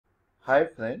Hi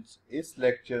friends, इस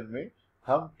lecture में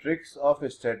हम tricks of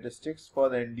statistics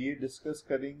for NDA discuss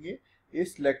करेंगे।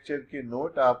 इस लेक्चर के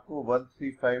नोट आपको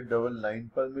 13599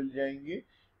 पर मिल जाएंगे।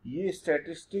 ये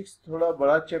स्टैटिस्टिक्स थोड़ा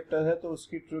बड़ा चैप्टर है, तो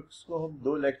उसकी ट्रिक्स को हम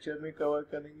 2 लेक्चर में कवर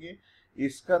करेंगे।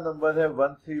 इसका नंबर है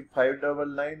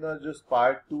 13599 और जो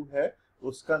पार्ट 2 है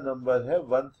उसका नंबर है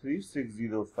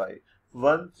 13605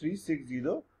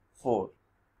 13604।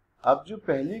 अब जो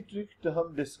पहली ट्रिक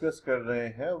हम डिस्कस कर रहे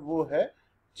हैं वो है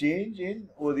change in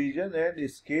origin and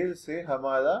scale से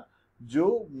हमारा जो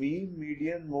mean,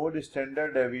 median, mode,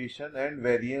 standard deviation and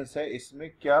variance है, इसमें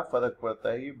क्या फर्क पड़ता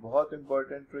है। ये बहुत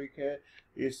इंपॉर्टेंट ट्रिक है।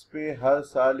 इस पे हर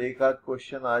साल एक आध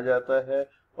क्वेश्चन आ जाता है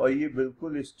और ये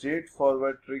बिल्कुल स्ट्रेट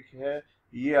फॉरवर्ड ट्रिक है।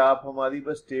 ये आप हमारी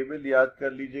बस टेबल याद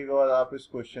कर लीजिएगा और आप इस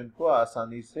क्वेश्चन को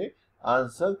आसानी से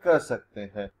आंसर कर सकते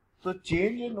हैं। तो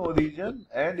change in origin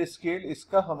and scale,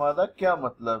 इसका हमारा क्या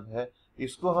मतलब है,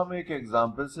 इसको हम एक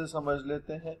एग्जांपल से समझ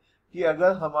लेते हैं। कि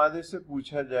अगर हमारे से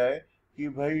पूछा जाए कि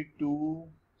भाई 2,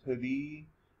 3,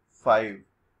 5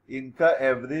 इनका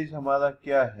एवरेज हमारा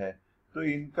क्या है, तो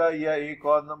इनका या एक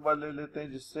और नंबर ले लेते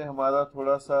हैं जिससे हमारा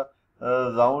थोड़ा सा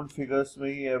राउंड फिगर्स में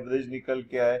ही एवरेज निकल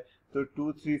के आए। तो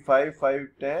 2, 3, 5, 5,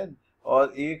 10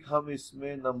 और एक हम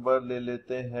इसमें नंबर ले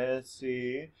लेते हैं से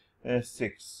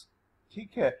 6।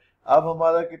 ठीक है, अब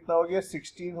हमारा कितना हो गया,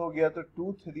 16 हो गया। तो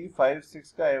 2, 3, 5,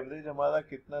 6 का एवरेज हमारा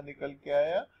कितना निकल के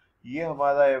आया, ये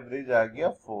हमारा एवरेज आ गया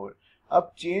 4।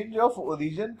 अब चेंज ऑफ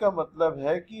ओरिजिन का मतलब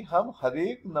है कि हम हर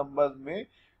एक नंबर में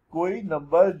कोई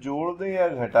नंबर जोड़ दें या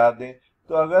घटा दें।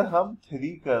 तो अगर हम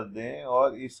 3 कर दें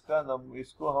और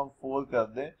इसको हम 4 कर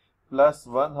दें,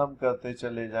 +1 हम करते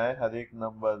चले जाएं हर एक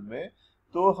नंबर में,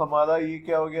 तो हमारा ये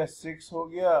क्या हो गया, 6 हो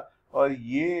गया और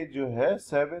ये जो है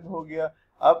 7 हो गया।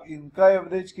 अब इनका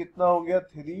एवरेज कितना हो गया,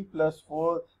 3 +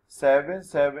 4 7,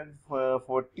 7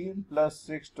 14 +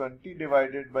 6 20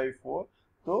 डिवाइडेड बाई 4,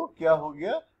 तो क्या हो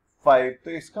गया 5।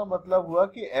 तो इसका मतलब हुआ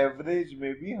कि एवरेज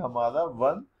में भी हमारा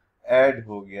 1 ऐड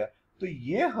हो गया। तो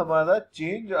ये हमारा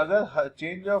चेंज, अगर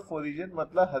चेंज ऑफ ओरिजिन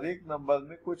मतलब हर एक नंबर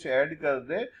में कुछ ऐड कर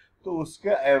दे तो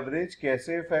उसका एवरेज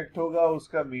कैसे इफेक्ट होगा,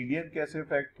 उसका मीडियन कैसे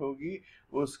इफेक्ट होगी,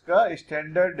 उसका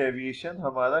स्टैंडर्ड डेविएशन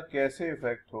हमारा कैसे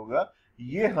इफेक्ट होगा,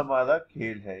 ये हमारा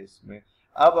खेल है इसमें।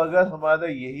 अब अगर हमारा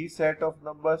यही सेट ऑफ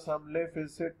नंबर्स हम ले फिर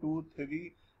से 2, 3,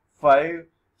 5,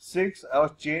 6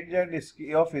 और चेंज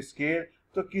एंड ऑफ स्केल,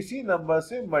 तो किसी नंबर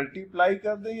से मल्टीप्लाई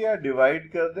कर दें या डिवाइड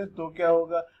कर दें तो क्या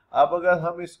होगा। अब अगर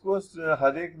हम इसको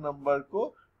हर एक नंबर को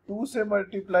 2 से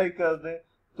मल्टीप्लाई कर दें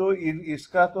तो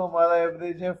इसका तो हमारा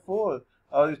एवरेज है 4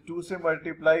 और 2 से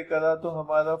मल्टीप्लाई करा तो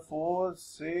हमारा 4,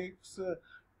 6,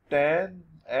 10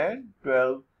 एंड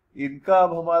 12। इनका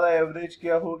अब हमारा एवरेज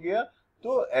क्या हो गया,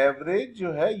 तो एवरेज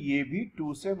जो है ये भी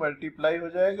 2 से मल्टीप्लाई हो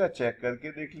जाएगा। चेक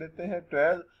करके देख लेते हैं,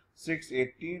 12, 6,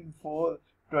 18, 4,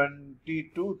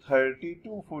 22,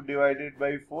 32 4 डिवाइडेड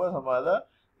बाई 4 हमारा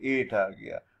 8 आ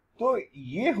गया। तो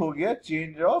ये हो गया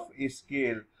चेंज ऑफ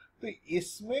स्केल। तो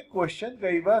इसमें क्वेश्चन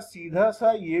कई बार सीधा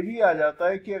सा ये भी आ जाता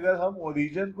है कि अगर हम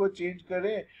ओरिजिन को चेंज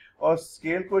करें और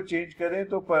स्केल को चेंज करें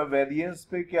तो वेरिएंस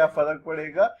पे क्या फर्क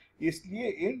पड़ेगा। इसलिए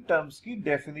इन टर्म्स की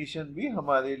डेफिनेशन भी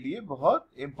हमारे लिए बहुत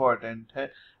इंपॉर्टेंट है।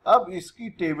 अब इसकी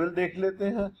टेबल देख लेते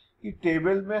हैं कि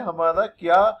टेबल में हमारा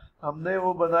क्या हमने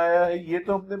वो बनाया है। ये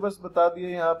तो हमने बस बता दिया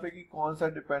यहाँ पे कि कौन सा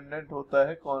डिपेंडेंट होता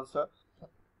है, कौन सा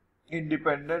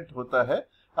इंडिपेंडेंट होता है।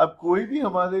 अब कोई भी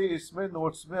हमारे इसमें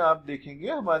नोट्स में आप देखेंगे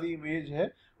हमारी इमेज है,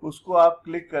 उसको आप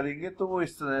क्लिक करेंगे तो वो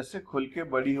इस तरह से खुल के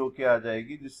बड़ी होके आ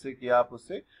जाएगी, जिससे कि आप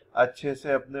उसे अच्छे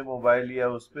से अपने मोबाइल या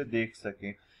उस पर देख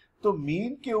सकें। तो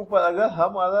मीन के ऊपर अगर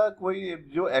हमारा कोई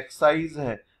जो एक्साइज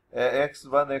है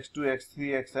x1, x2, x3,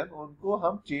 xn, उनको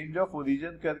हम चेंज ऑफ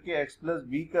ओरिजिन करके x +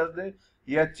 b कर दें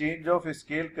या चेंज ऑफ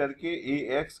स्केल करके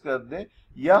ax कर दें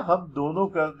या हम दोनों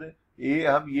कर दें।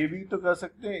 हम ये भी तो कर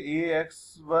सकते हैं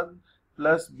ax1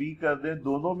 + b कर दें,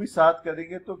 दोनों भी साथ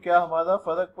करेंगे तो क्या हमारा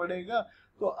फर्क पड़ेगा।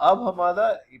 तो अब हमारा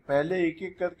पहले एक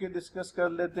एक करके डिस्कस कर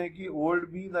लेते हैं कि ओल्ड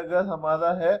मीन अगर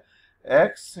हमारा है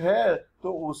x है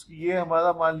तो उसकी ये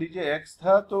हमारा मान लीजिए x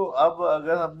था, तो अब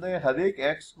अगर हमने हर एक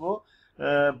x को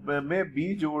में b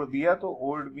जोड़ दिया तो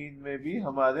ओल्ड मीन में भी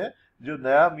हमारे जो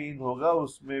नया मीन होगा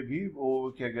उसमें भी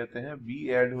वो क्या कहते हैं b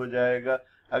ऐड हो जाएगा।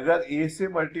 अगर a से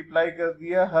मल्टीप्लाई कर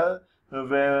दिया हर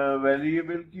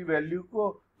वेरिएबल की वैल्यू को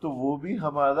तो वो भी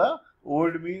हमारा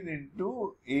ओल्ड मीन इनटू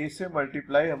a से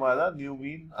मल्टीप्लाई हमारा न्यू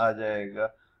मीन आ जाएगा।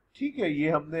 ठीक है, ये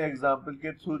हमने एग्जाम्पल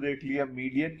के थ्रू देख लिया।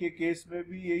 मीडियन के केस में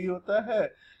भी यही होता है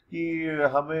कि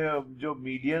हमें जो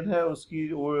मीडियन है उसकी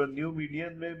न्यू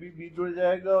मीडियन में भी b जुड़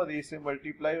जाएगा और a से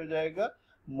मल्टीप्लाई हो जाएगा।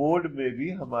 मोड में भी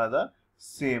हमारा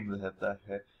सेम रहता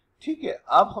है। ठीक है,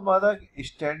 अब हमारा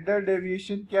स्टैंडर्ड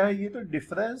डेविएशन क्या है, ये तो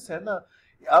डिफरेंस है ना।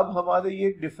 अब हमारे ये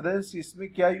डिफरेंस इसमें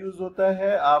क्या यूज होता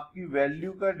है, आपकी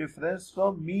वैल्यू का डिफरेंस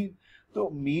फ्रॉम मीन। तो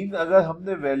मीन अगर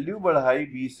हमने वैल्यू बढ़ाई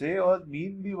b से और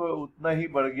मीन भी उतना ही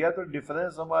बढ़ गया तो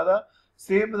डिफरेंस हमारा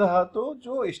सेम रहा, तो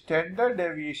जो स्टैंडर्ड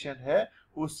डेविएशन है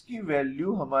उसकी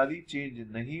वैल्यू हमारी चेंज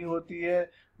नहीं होती है,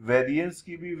 वेरिएंस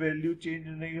की भी वैल्यू चेंज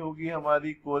नहीं होगी,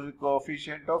 हमारी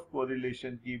कोएफिशिएंट ऑफ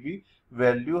कोरिलेशन की भी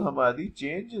वैल्यू हमारी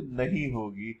चेंज नहीं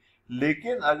होगी।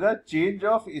 लेकिन अगर चेंज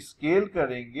ऑफ स्केल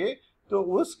करेंगे तो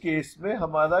उस केस में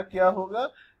हमारा क्या होगा,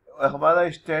 हमारा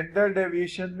स्टैंडर्ड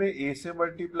डेविएशन में a से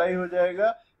मल्टीप्लाई हो जाएगा,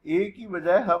 a की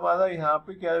बजाय हमारा यहाँ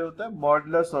पे क्या होता है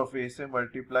मॉडुलस ऑफ a से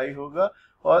मल्टीप्लाई होगा।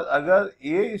 और अगर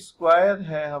a स्क्वायर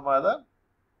है हमारा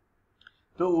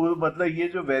तो वो मतलब ये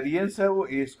जो वेरिएंस है वो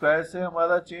a स्क्वायर से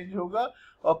हमारा चेंज होगा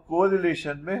और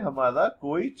कोरिलेशन में हमारा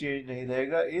कोई चेंज नहीं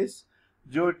रहेगा। इस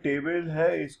जो टेबल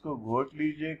है इसको घोट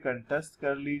लीजिए, कंठस्थ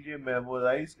कर लीजिए,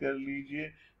 मेमोराइज कर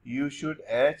लीजिए। You should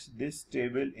H this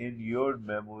table in your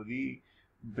memory,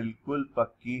 बिल्कुल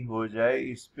पक्की हो जाए।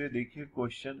 इस पे देखिए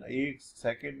क्वेश्चन 1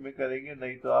 सेकंड में करेंगे,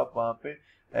 नहीं तो आप वहां पे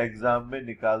एग्जाम में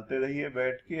निकालते रहिए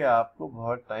बैठ के, आपको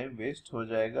बहुत टाइम वेस्ट हो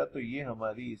जाएगा। तो ये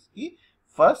हमारी इसकी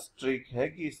फर्स्ट ट्रिक है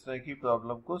कि इस तरह की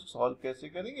प्रॉब्लम को सॉल्व कैसे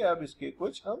करेंगे। अब इसके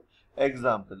कुछ हम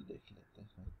एग्जाम्पल देख लेते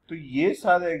हैं। तो ये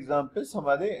सारे एग्जाम्पल्स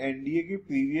हमारे एनडीए के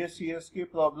प्रीवियस ईयर्स के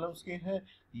प्रॉब्लम्स के हैं।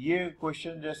 ये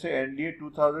क्वेश्चन जैसे एनडीए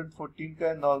 2014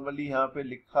 का नॉर्मली यहाँ पे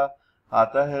लिखा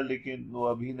आता है, लेकिन वो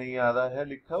अभी नहीं आ रहा है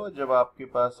लिखा हुआ। जब आपके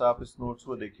पास आप इस नोट्स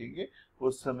को देखेंगे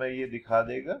उस समय ये दिखा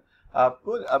देगा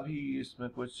आपको। अभी इसमें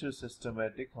कुछ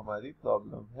सिस्टमेटिक हमारी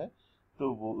प्रॉब्लम है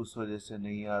तो वो उस वजह से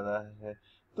नहीं आ रहा है।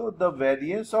 तो the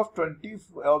variance of 20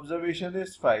 observation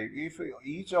is 5. If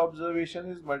each observation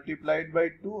is multiplied by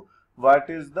 2,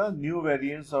 what is the new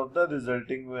variance of the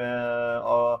resulting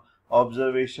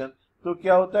observation? तो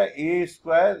क्या होता है a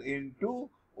स्क्वायर इंटू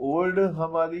ओल्ड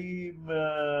हमारी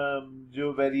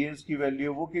जो वेरिएंस की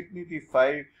वैल्यू वो कितनी थी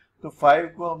 5, तो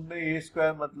 5 को हमने a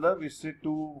स्क्वायर मतलब इससे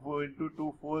 2 इंटू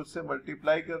 2 4 से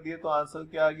मल्टीप्लाई कर दिया तो आंसर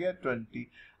क्या आ गया 20।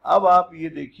 अब आप ये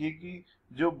देखिए कि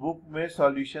जो बुक में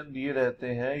सॉल्यूशन दिए रहते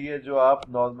हैं, ये जो आप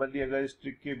नॉर्मली अगर इस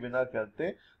ट्रिक के बिना करते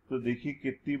तो देखिए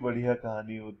कितनी बढ़िया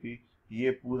कहानी होती।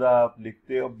 ये पूरा आप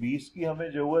लिखते और 20 की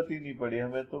हमें जरूरत ही नहीं पड़ी,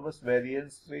 हमें तो बस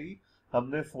वेरिएंस से ही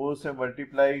हमने 4 से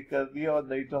मल्टीप्लाई कर दिया और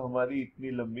नहीं तो हमारी इतनी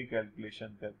लंबी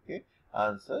कैलकुलेशन करके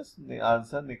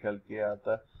आंसर निकल के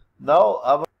आता। नाउ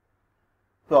अब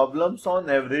प्रॉब्लम्स ऑन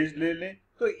एवरेज ले लें।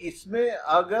 तो इसमें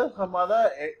अगर हमारा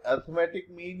अर्थमेटिक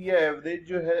मीन या एवरेज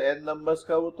जो है एन नंबर्स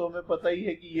का वो तो हमें पता ही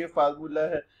है कि ये फार्मूला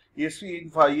है।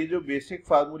 ये जो बेसिक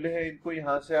फार्मूले हैं इनको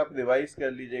यहाँ से आप रिवाइज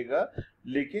कर लीजिएगा।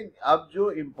 लेकिन अब जो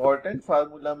इम्पोर्टेंट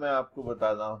फार्मूला मैं आपको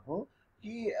बता रहा हूँ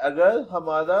कि अगर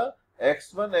हमारा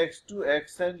x1 x2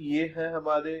 xn ये है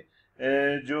हमारे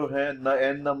जो है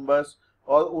एन नंबर्स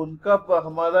और उनका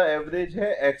हमारा एवरेज है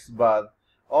x बार,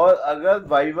 और अगर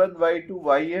y1 y2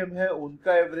 ym है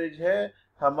उनका एवरेज है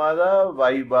हमारा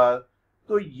y बार,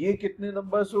 तो ये कितने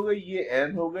नंबर्स हो गए, ये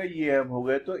n हो गए, ये m हो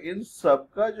गए। तो इन सब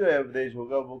का जो एवरेज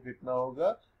होगा वो कितना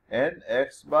होगा n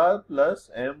x बार प्लस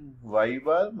m y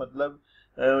बार, मतलब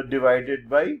divided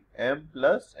by m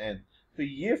plus n। तो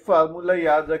ये फार्मूला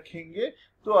याद रखेंगे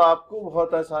तो आपको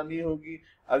बहुत आसानी होगी।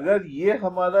 अगर ये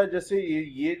हमारा जैसे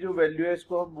ये जो वैल्यू है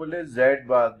इसको हम बोले z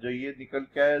बार, जो ये निकल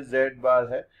के आया z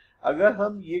बार है। अगर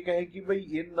हम ये कहें कि भाई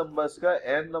इन नंबर्स का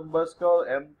n नंबर्स का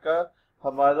और m का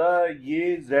हमारा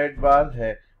ये z बार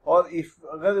है, और इफ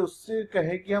अगर उससे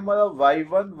कहें कि हमारा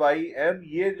y1 ym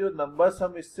ये जो नंबर्स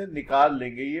हम इससे निकाल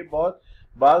लेंगे, ये बहुत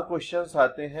बार क्वेश्चंस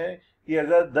आते हैं कि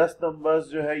अगर 10 नंबर्स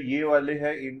जो है ये वाले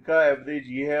हैं इनका एवरेज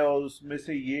ये है और उसमें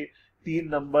से ये 3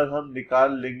 नंबर हम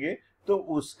निकाल लेंगे तो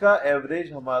उसका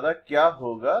एवरेज हमारा क्या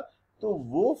होगा। तो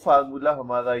वो फार्मूला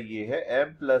हमारा ये है m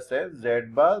प्लस n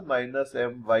z बार माइनस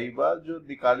m y बार, जो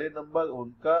निकाले नंबर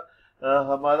उनका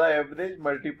हमारा average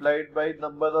multiplied by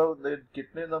number of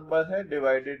कितने नंबर है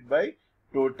डिवाइडेड बाय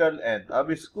टोटल n।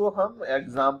 अब इसको हम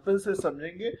एग्जाम्पल से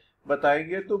समझेंगे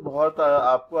बताएंगे तो बहुत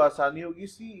आपको आसानी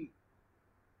होगी।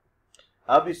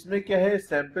 अब इसमें क्या है,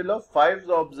 sample of 5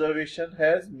 observation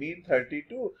has mean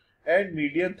 32 and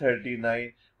median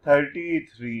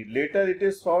 33. Later it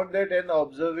is found that an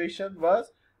observation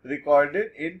was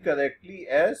recorded incorrectly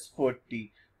as 40.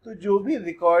 तो जो भी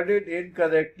रिकॉर्डेड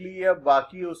इनकरेक्टली या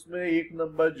बाकी उसमें एक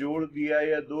नंबर जोड़ दिया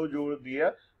या 2 जोड़ दिया,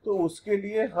 तो उसके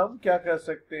लिए हम क्या कर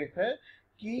सकते हैं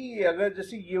कि अगर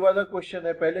जैसे ये वाला क्वेश्चन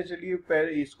है, पहले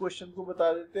चलिए इस क्वेश्चन को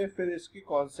बता देते हैं फिर इसके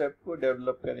कॉन्सेप्ट को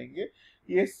डेवलप करेंगे।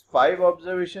 ये 5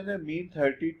 ऑब्जर्वेशन है, मीन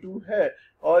 32 है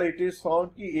और इट इज फाउंड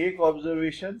कि एक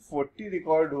ऑब्जर्वेशन 40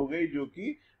 रिकॉर्ड हो गई जो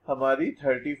कि हमारी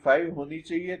 35 होनी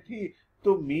चाहिए थी।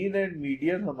 तो मीन एंड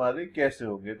मीडियन हमारे कैसे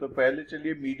होंगे, तो पहले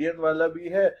चलिए मीडियन वाला भी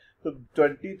है तो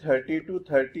 20, 32,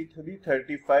 33,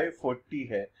 35, 40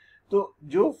 है। तो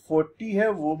जो 40 है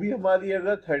वो भी हमारी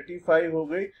अगर 35 हो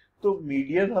गई तो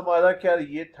मीडियन हमारा क्या,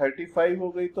 ये 35 हो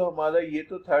गई तो हमारा ये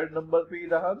तो थर्ड नंबर पे ही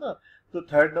रहा ना, तो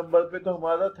थर्ड नंबर पे तो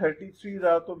हमारा 33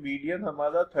 रहा, तो मीडियन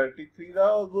हमारा 33 रहा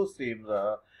और वो सेम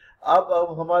रहा।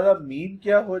 अब हमारा मीन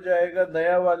क्या हो जाएगा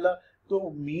नया वाला, तो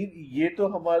मीन ये तो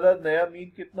हमारा नया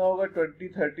मीन कितना होगा,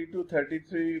 20, 32,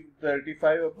 33,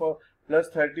 35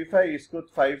 प्लस 35, इसको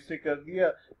 5 से कर दिया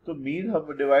तो मीन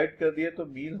हम डिवाइड कर दिया तो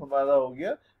मीन हमारा हो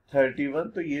गया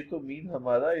 31। तो ये तो मीन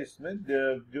हमारा इसमें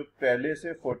जो पहले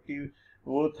से 40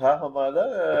 वो था हमारा,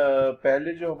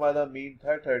 पहले जो हमारा मीन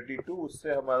था 32,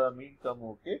 उससे हमारा मीन कम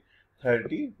होके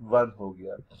 31 हो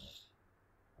गया।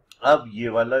 अब ये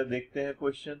वाला देखते हैं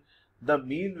question. The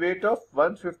mean weight of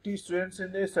 150 students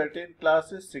in a certain class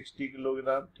is 60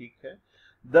 kilogram, ठीक है।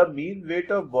 The mean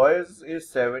weight of boys is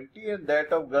 70 and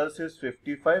that of girls is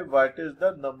 55, what is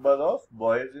the number of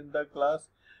boys in the class.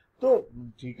 तो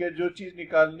ठीक है, जो चीज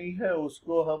निकालनी है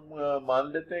उसको हम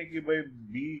मान लेते हैं कि भाई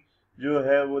बी जो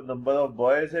है वो नंबर ऑफ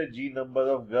बॉयज है, जी नंबर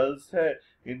ऑफ गर्ल्स है,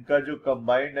 इनका जो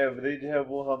कंबाइंड एवरेज है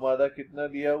वो हमारा कितना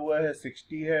दिया हुआ है,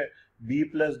 60 है, बी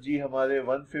प्लस जी हमारे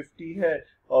 150 है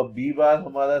और बी बार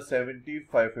हमारा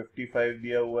 75, 55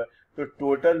 दिया हुआ है। तो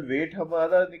टोटल वेट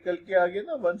हमारा निकल के आ गया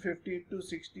ना 150 इंटू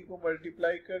 60 को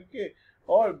मल्टीप्लाई करके,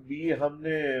 और बी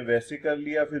हमने वैसे कर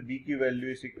लिया, फिर बी की वैल्यू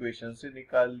इस इक्वेशन से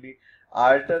निकाल ली।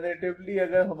 अल्टरनेटिवली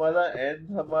अगर हमारा एन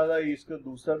हमारा इसका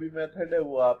दूसरा भी मेथड है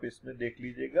वो आप इसमें देख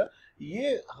लीजिएगा।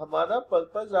 ये हमारा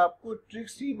पर्पस आपको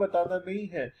ट्रिक्स ही बताना नहीं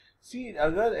है। सी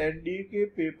अगर एनडीए के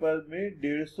पेपर में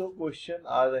 150 क्वेश्चन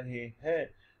आ रहे हैं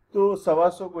तो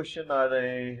 125 क्वेश्चन आ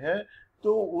रहे हैं,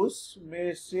 तो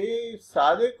उसमें से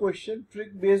सारे क्वेश्चन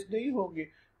ट्रिक बेस्ड नहीं होंगे,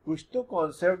 कुछ तो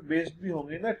कॉन्सेप्ट बेस्ड भी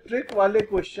होंगे ना। ट्रिक वाले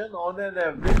क्वेश्चन ऑन एन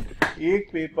एवरेज एक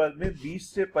पेपर में 20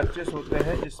 से 25 होते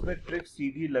हैं जिसमें ट्रिक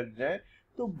सीधी लग जाए।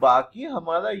 तो बाकी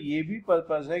हमारा ये भी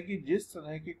पर्पस है कि जिस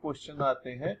तरह के क्वेश्चन आते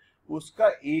हैं उसका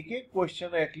एक एक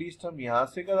क्वेश्चन एटलीस्ट हम यहाँ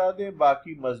से करा दें,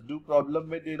 बाकी मस्ट डू प्रॉब्लम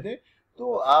में दे दें,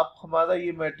 तो आप हमारा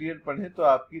ये मटेरियल पढ़ें तो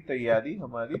आपकी तैयारी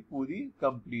हमारी पूरी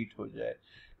कंप्लीट हो जाए।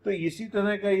 तो इसी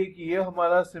तरह का एक ये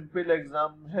हमारा सिंपल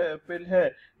एग्जाम्पल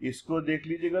है, इसको देख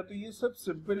लीजिएगा। तो ये सब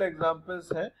सिंपल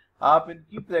एग्जाम्पल्स हैं, आप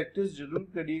इनकी प्रैक्टिस जरूर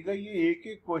करिएगा। ये एक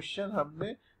एक क्वेश्चन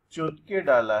हमने चुन के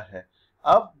डाला है।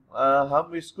 अब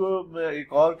हम इसको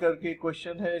एक और करके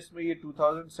क्वेश्चन है, इसमें ये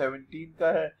 2017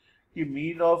 का है कि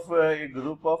mean of A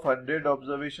group of 100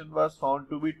 observation was found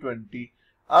to be 20।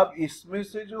 अब इसमें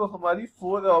से जो हमारी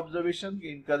 4 ऑब्जर्वेशन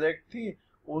इनकरेक्ट थी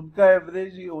उनका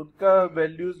एवरेज, उनका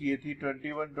वैल्यूज ये थी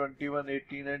 21, 21,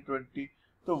 18 एंड 20।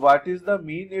 तो what is the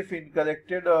mean if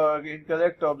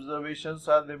incorrect observations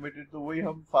are limited, तो वही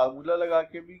हम फार्मूला लगा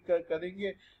के भी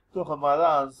करेंगे तो हमारा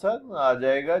आंसर आ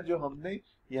जाएगा। जो हमने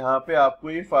यहाँ पे आपको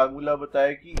ये फार्मूला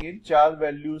बताया कि इन 4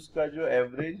 वैल्यूज का जो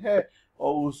एवरेज है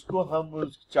और उसको हम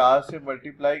उस 4 से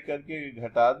मल्टीप्लाई करके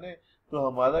घटा दें तो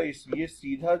हमारा ये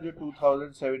सीधा जो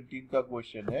 2017 का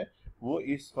क्वेश्चन है वो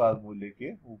इस फार्मूले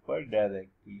के ऊपर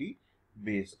डायरेक्टली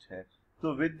बेस्ड है।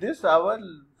 तो with this our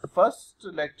first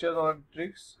lecture on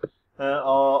tricks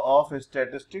of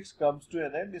statistics comes to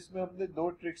N and. इसमें हमने 2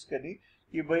 ट्रिक्स करी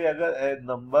कि भाई अगर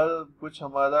नंबर कुछ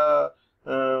हमारा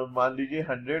मान लीजिए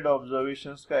 100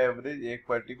 ऑब्जर्वेशंस का एवरेज एक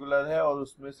पर्टिकुलर है और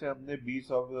उसमें से हमने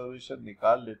 20 ऑब्जर्वेशन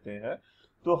निकाल लेते हैं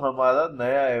तो हमारा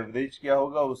नया एवरेज क्या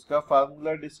होगा उसका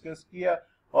फार्मूला डिस्कस किया।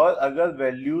 और अगर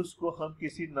वैल्यूज को हम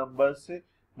किसी नंबर से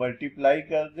मल्टीप्लाई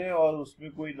कर दें और उसमें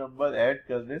कोई नंबर ऐड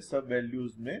कर दें सब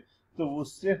वैल्यूज में, तो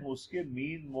उससे उसके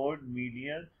mean, mode,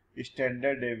 median,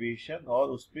 standard deviation और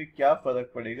उस पर क्या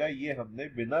फर्क पड़ेगा ये हमने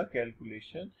बिना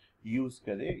कैलकुलेशन यूज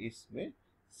करे इसमें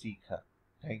सीखा।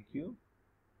 Thank you.